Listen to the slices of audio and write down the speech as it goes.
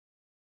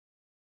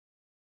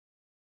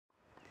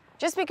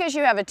Just because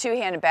you have a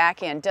two-handed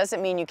backhand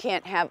doesn't mean you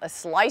can't have a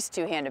sliced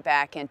two-handed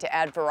backhand to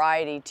add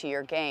variety to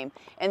your game.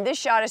 And this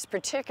shot is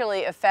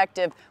particularly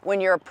effective when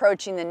you're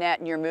approaching the net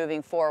and you're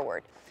moving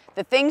forward.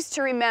 The things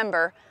to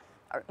remember,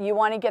 you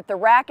want to get the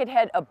racket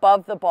head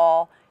above the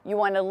ball. You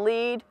want to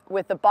lead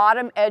with the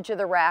bottom edge of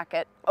the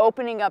racket,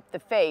 opening up the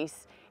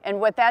face. And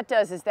what that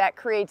does is that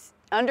creates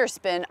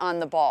underspin on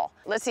the ball.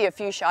 Let's see a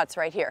few shots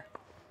right here.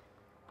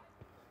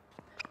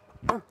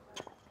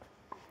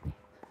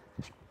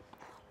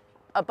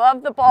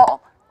 Above the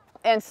ball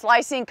and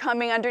slicing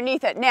coming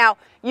underneath it. Now,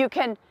 you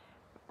can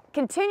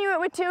continue it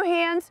with two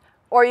hands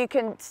or you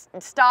can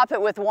stop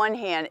it with one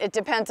hand. It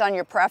depends on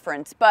your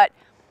preference. But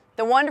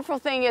the wonderful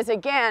thing is,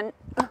 again,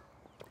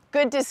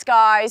 good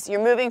disguise.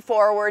 You're moving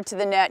forward to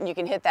the net and you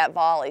can hit that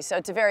volley. So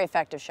it's a very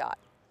effective shot.